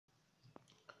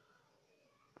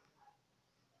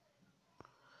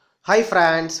Hi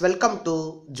friends, welcome to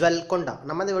Jwel Konda.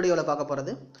 நம்ம இந்த வீடியோவில் பார்க்க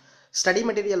போகிறது ஸ்டடி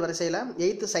மெட்டீரியல் வரிசையில்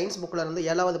 8th சயின்ஸ் புக்கில் இருந்து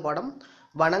 7வது பாடம்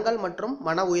வனங்கள் மற்றும்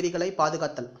வன உயிரிகளை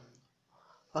பாதுகாத்தல்.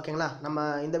 ஓகேங்களா? நம்ம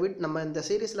இந்த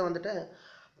சீரீஸில் வந்துட்டு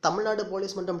தமிழ்நாடு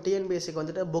போலீஸ் மற்றும் டிஎன்பிஎஸ்சிக்கு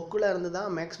வந்துட்டு புக்கில் இருந்து தான்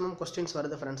மேக்ஸிமம் கொஸ்டின்ஸ்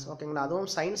வருது ஃப்ரெண்ட்ஸ். ஓகேங்களா? அதுவும்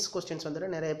சயின்ஸ் கொஸ்டின்ஸ்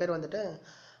வந்துட்டு நிறைய பேர் வந்துட்டு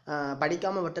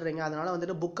படிக்காமல் விட்டுறீங்க. அதனால்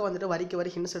வந்துட்டு புக்கை வந்துட்டு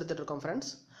வரிக்கு ஹிண்ட்ஸ் எடுத்துகிட்டு இருக்கோம்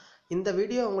ஃப்ரெண்ட்ஸ். இந்த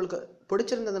வீடியோ உங்களுக்கு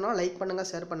பிடிச்சிருந்ததுன்னா லைக் பண்ணுங்கள்,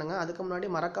 ஷேர் பண்ணுங்கள். அதுக்கு முன்னாடி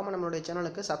மறக்காமல் நம்மளுடைய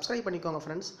சேனலுக்கு சப்ஸ்கிரைப் பண்ணிக்கோங்க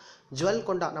ஃப்ரெண்ட்ஸ். ஜுவல்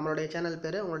கொண்டா நம்மளுடைய சேனல்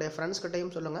பேர். உங்களுடைய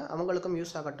ஃப்ரெண்ட்ஸ்கிட்டையும் சொல்லுங்கள், அவங்களுக்கும்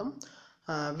யூஸ் ஆகட்டும்.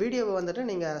 வீடியோவை வந்துட்டு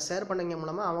நீங்கள் ஷேர் பண்ணிங்க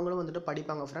மூலமாக அவங்களும் வந்துட்டு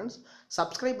படிப்பாங்க ஃப்ரெண்ட்ஸ்.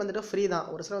 சப்ஸ்கிரைப் வந்துட்டு ஃப்ரீ தான்.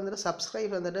 ஒரு சிலர் வந்துட்டு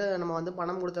சப்ஸ்கிரைப் வந்துட்டு நம்ம வந்து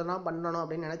பணம் கொடுத்து தான் பண்ணணும்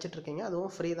அப்படின்னு நினச்சிட்ருக்கீங்க.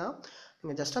 அதுவும் ஃப்ரீ தான்.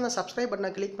 நீங்கள் ஜஸ்ட் அந்த சப்ஸ்கிரைப்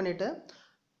பட்டனை கிளிக்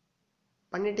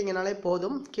பண்ணிட்டீங்கனாலே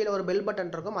போதும். கீழே ஒரு பெல் பட்டன்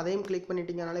இருக்கும், அதையும் கிளிக்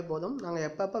பண்ணிட்டீங்கனாலே போதும். நாங்கள்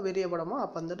எப்போ வீடியோ போடுமோ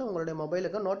அப்போ வந்துட்டு உங்களுடைய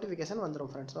மொபைலுக்கு நோட்டிஃபிகேஷன்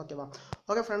வந்துடும் ஃப்ரெண்ட்ஸ். ஓகேவா?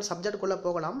 ஓகே ஃப்ரெண்ட்ஸ், சப்ஜெக்டுக்குள்ளே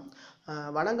போகலாம்.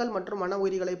 வனங்கள் மற்றும் வன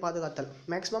உயிரிகளை பாதுகாத்தல்.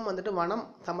 மேக்ஸிமம் வந்துட்டு வனம்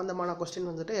சம்பந்தமான கொஸ்டின்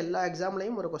வந்துட்டு எல்லா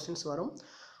எக்ஸாம்லேயும் ஒரு கொஸ்டின்ஸ் வரும்.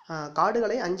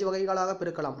 காடுகளை 5 வகைகளாக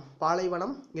பிரிக்கலாம்.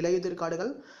 பாலைவனம், இலையுதிர்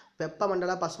காடுகள்,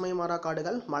 வெப்பமண்டல பசுமை மாறா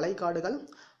காடுகள், மலை காடுகள்,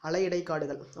 அலையிடை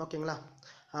காடுகள். ஓகேங்களா?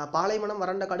 பாலைவனம்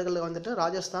வறண்ட காடுகள் வந்துட்டு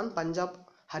ராஜஸ்தான், பஞ்சாப்,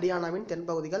 ஹரியானாவின்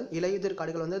தென்பகுதிகள். இலையுதிர்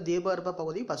காடுகள் வந்து தீபகற்ப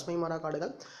பகுதி பசுமை மாறா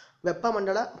காடுகள்.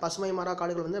 வெப்பமண்டல பசுமை மாறா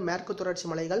காடுகள் வந்து மேற்கு தொடர்ச்சி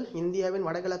மலைகள், இந்தியாவின்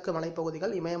வடகிழக்கு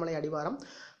மலைப்பகுதிகள், இமயமலை அடிவாரம்.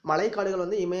 மலை காடுகள்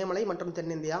வந்து இமயமலை மற்றும்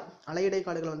தென்னிந்தியா. அலையிடை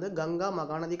காடுகள் வந்து கங்கா,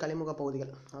 மகாநதி, கலிமுக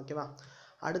பகுதிகள். ஓகேவா?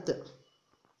 அடுத்து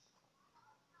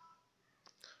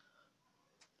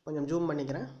கொஞ்சம் ஜூம்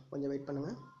பண்ணிக்கிறேன், கொஞ்சம் வெயிட்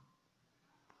பண்ணுங்கள்.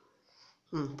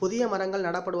 புதிய மரங்கள்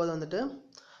நடப்படுவது வந்துட்டு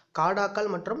காடாக்கல்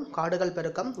மற்றும் காடுகள்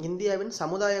பெருக்கம். இந்தியாவின்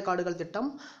சமுதாய காடுகள் திட்டம்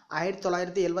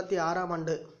 1976ஆம்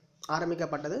ஆண்டு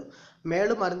ஆரம்பிக்கப்பட்டது.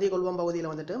 மேலும் அருந்திக் கொள்வோம் பகுதியில்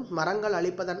வந்துட்டு மரங்கள்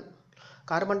அழிப்பதன்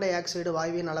கார்பன் டை ஆக்சைடு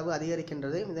வாயுவின் அளவு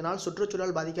அதிகரிக்கின்றது. இதனால்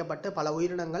சுற்றுச்சூழல் பாதிக்கப்பட்டு பல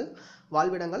உயிரினங்கள்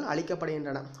வாழ்விடங்கள்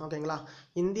அழிக்கப்படுகின்றன. ஓகேங்களா?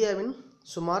 இந்தியாவின்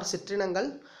சுமார் சிற்றினங்கள்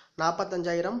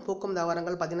 45,000, பூக்கும்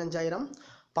தாவரங்கள் 15,000,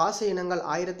 பாச இனங்கள்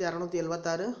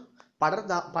 1676,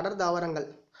 படர் தாவரங்கள்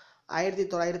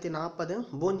 1940,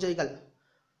 பூஞ்சைகள்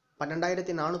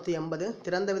 12,480,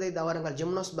 திறந்த விதை தாவரங்கள்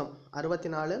ஜிம்னோஸ்பம்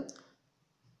 64,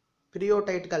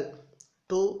 பிரியோடைட்கள்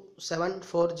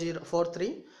 274043,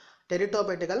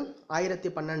 டெரிட்டோபைட்டுகள்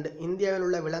 1012. இந்தியாவில்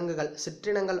உள்ள விலங்குகள்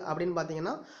சிற்றினங்கள் அப்படின்னு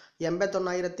பார்த்தீங்கன்னா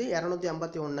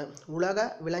 81,251. உலக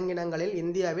விலங்கினங்களில்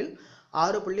இந்தியாவில்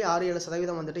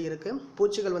 6.67% வந்துட்டு இருக்குது.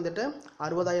 பூச்சிகள் வந்துட்டு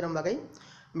 60,000 வகை,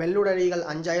 மெல்லுடழிகள்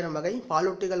 5,000 வகை,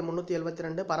 பாலூட்டிகள்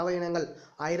 372, பறவை இனங்கள்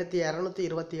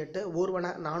 1,228, ஊர்வன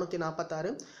 446,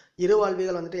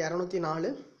 இருவாழ்விகள் வந்துட்டு 204,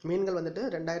 மீன்கள் வந்துட்டு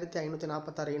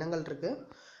 2,546 இனங்கள் இருக்குது.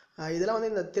 இதில் வந்து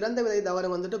இந்த திறந்த விதை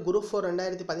தாவரம் வந்துட்டு குரூப் 4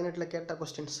 2018 கேட்ட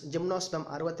கொஸ்டின்ஸ். ஜிம்னோஸ்பம்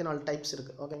 64 டைப்ஸ்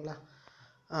இருக்குது. ஓகேங்களா?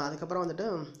 அதுக்கப்புறம் வந்துட்டு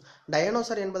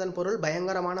டயனோசர் என்பதன் பொருள்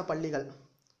பயங்கரமான பல்லிகள்.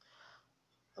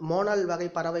 மோனல் வகை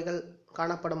பறவைகள்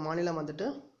காணப்படும் மாநிலம் வந்துட்டு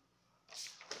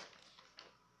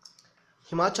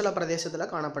ஹிமாச்சல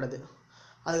பிரதேசத்தில் காணப்படுது.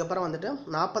 அதுக்கப்புறம் வந்துட்டு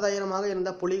 40,000 இருந்த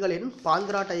புலிகளின்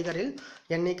பாந்திரா டைகரில்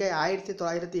எண்ணிக்கை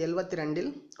 1972இல்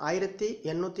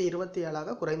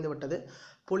 1,827 குறைந்து விட்டது.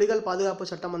 புலிகள் பாதுகாப்பு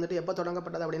சட்டம் வந்துட்டு எப்போ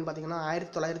தொடங்கப்பட்டது அப்படின்னு பார்த்தீங்கன்னா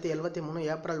 1973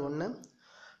 ஏப்ரல் 1.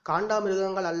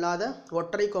 காண்டாமிருகங்கள் அல்லாத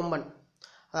ஒற்றை கொம்பன்,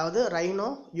 அதாவது ரைனோ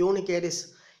யூனிகேரிஸ்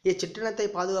இச்சிற்றினத்தை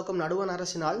பாதுகாக்கும் நடுவண்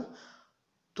அரசினால்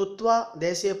துத்வா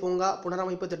தேசிய பூங்கா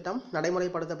புனரமைப்பு திட்டம்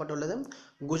நடைமுறைப்படுத்தப்பட்டுள்ளது.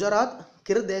 குஜராத்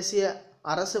கிர் தேசிய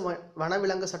அரசு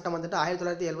வனவிலங்கு சட்டம் வந்துட்டு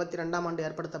 1972ஆம் ஆண்டு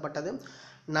ஏற்படுத்தப்பட்டது.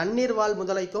 நன்னீர்வாழ்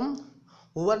முதலைக்கும்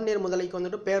உவர்நீர் முதலைக்கும்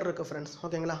வந்துட்டு பேர் இருக்குது ஃப்ரெண்ட்ஸ்.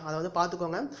 ஓகேங்களா? அதை வந்து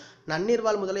பார்த்துக்கோங்க.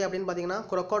 நன்னீர்வாழ் முதலை அப்படின்னு பார்த்தீங்கன்னா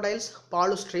குரோக்கோடைல்ஸ்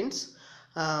பாலுஸ்ட்ரின்ஸ்.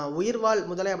 உயிர்வாழ்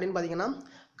முதலை அப்படின்னு பார்த்தீங்கன்னா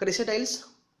கிரிசிடைல்ஸ்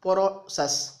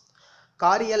பொரோசஸ்.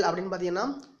 காரியல் அப்படின்னு பார்த்தீங்கன்னா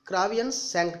கிராவியன்ஸ்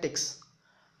சாங்க்டிக்ஸ்.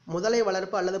 முதலை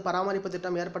வளர்ப்பு அல்லது பராமரிப்பு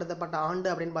திட்டம் ஏற்படுத்தப்பட்ட ஆண்டு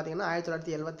அப்படின்னு பார்த்தீங்கன்னா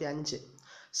 1975.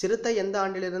 சிறுத்தை எந்த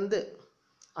ஆண்டிலிருந்து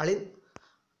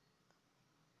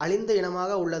அழிந்த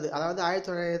இனமாக உள்ளது? அதாவது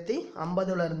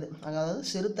 1950 அதாவது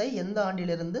சிறுத்தை எந்த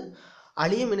ஆண்டிலிருந்து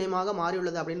அழியும் இனமாக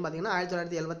மாறியுள்ளது அப்படின்னு பார்த்தீங்கன்னா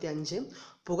 1975.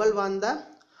 புகழ்வாய்ந்த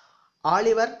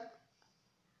ஆலிவர்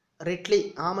ரிட்லி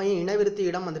ஆமையின் இனவிருத்தி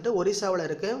இடம் வந்துட்டு ஒரிசாவில்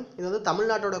இருக்குது. இது வந்து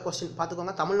தமிழ்நாட்டோட கொஸ்டின்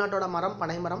பார்த்துக்கோங்க. தமிழ்நாட்டோட மரம்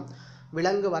பனைமரம்,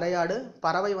 விலங்கு வரையாடு,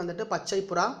 பறவை வந்துட்டு பச்சை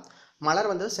புறா,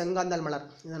 மலர் வந்து செங்காந்தல் மலர்.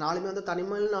 இந்த 4மே வந்து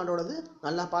தமிழ்நாடோடது,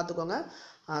 நல்லா பார்த்துக்கோங்க.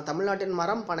 தமிழ்நாட்டின்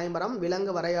மரம் பனைமரம்,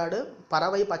 விலங்கு வரையாடு,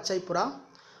 பறவை பச்சை புறா,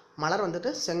 மலர் வந்துட்டு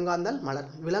செங்காந்தல் மலர்.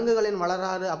 விலங்குகளின்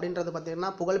வரலாறு அப்படின்றது பார்த்திங்கன்னா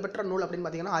புகழ்பெற்ற நூல் அப்படின்னு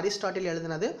பார்த்தீங்கன்னா அரிஸ்டாட்டில்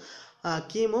எழுதினது.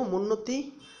 கிமு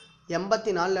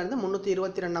 384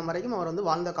 322 வரைக்கும் அவர் வந்து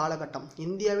வாழ்ந்த காலகட்டம்.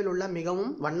 இந்தியாவில் உள்ள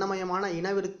மிகவும் வண்ணமயமான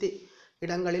இனவிருத்தி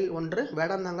இடங்களில் ஒன்று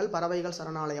வேடந்தாங்கல் பறவைகள்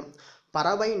சரணாலயம்.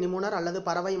 பறவை நிபுணர் அல்லது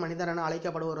பறவை மனிதர் என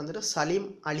அழைக்கப்படுவர் வந்துட்டு சலீம்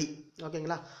அலி.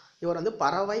 ஓகேங்களா? இவர் வந்து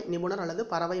பறவை நிபுணர் அல்லது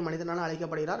பறவை மனிதனால்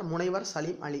அழைக்கப்படுகிறார். முனைவர்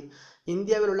சலீம் அலி.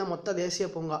 இந்தியாவில் உள்ள மொத்த தேசிய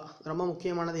பூங்கா ரொம்ப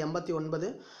முக்கியமானது 89.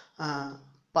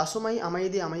 பசுமை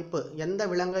அமைதி அமைப்பு எந்த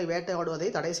விலங்கை வேட்டையாடுவதை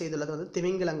தடை செய்துள்ளது வந்து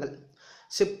திமிங்கிலங்கள்.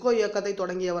 சிப்கோ இயக்கத்தை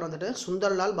தொடங்கியவர் வந்துட்டு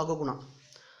சுந்தர்லால் பகுகுணா.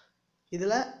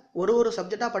 இதில் ஒரு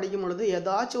சப்ஜெக்டாக படிக்கும் பொழுது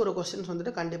ஏதாச்சும் ஒரு கொஸ்டின்ஸ்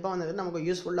வந்துட்டு கண்டிப்பாக வந்துட்டு நமக்கு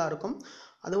யூஸ்ஃபுல்லாக இருக்கும்.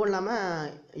 அதுவும்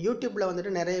இல்லாமல் யூடியூப்பில்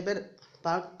வந்துட்டு நிறைய பேர்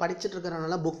படிச்சுட்டு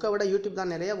இருக்கிறனால புக்கை விட யூடியூப்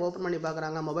தான் நிறைய ஓப்பன் பண்ணி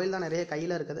பார்க்குறாங்க, மொபைல் தான் நிறைய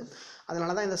கையில் இருக்குது.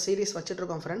 அதனால தான் இந்த சீரிஸ்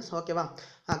வச்சுட்ருக்கோம் ஃப்ரெண்ட்ஸ். ஓகேவா,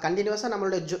 கண்டினியூஸாக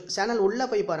நம்மளுடைய சேனல் உள்ளே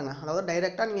போய் பாருங்கள். அதாவது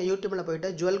டைரெக்டாக நீங்கள் யூடியூப்பில்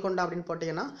போய்ட்டு ஜுவல் கொண்டா அப்படின்னு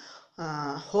போட்டிங்கன்னா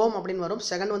ஹோம் அப்படின்னு வரும்.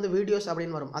 செகண்ட் வந்து வீடியோஸ்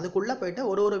அப்படின்னு வரும். அதுக்குள்ளே போய்ட்டு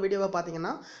ஒரு வீடியோவை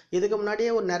பார்த்தீங்கன்னா இதுக்கு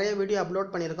முன்னாடியே நிறைய வீடியோ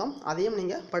அப்லோட் பண்ணியிருக்கோம். அதையும்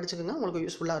நீங்கள் படிச்சுக்கோங்க, உங்களுக்கு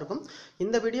யூஸ்ஃபுல்லாக இருக்கும்.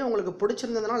 இந்த வீடியோ உங்களுக்கு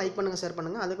பிடிச்சிருந்ததுனா லைக் பண்ணுங்கள், ஷேர்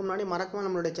பண்ணுங்கள். அதுக்கு முன்னாடி மறக்காம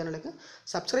நம்மளுடைய சேனலுக்கு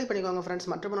சப்ஸ்கிரைப் பண்ணிக்கோங்க ஃப்ரெண்ட்ஸ்.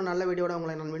 மற்றும் நல்ல வீடியோட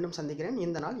உங்களை நான் மீண்டும் சந்திக்கிறேன்.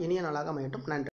 இந்த நாள் இனிய நாளாக அமையட்டும். நன்றி.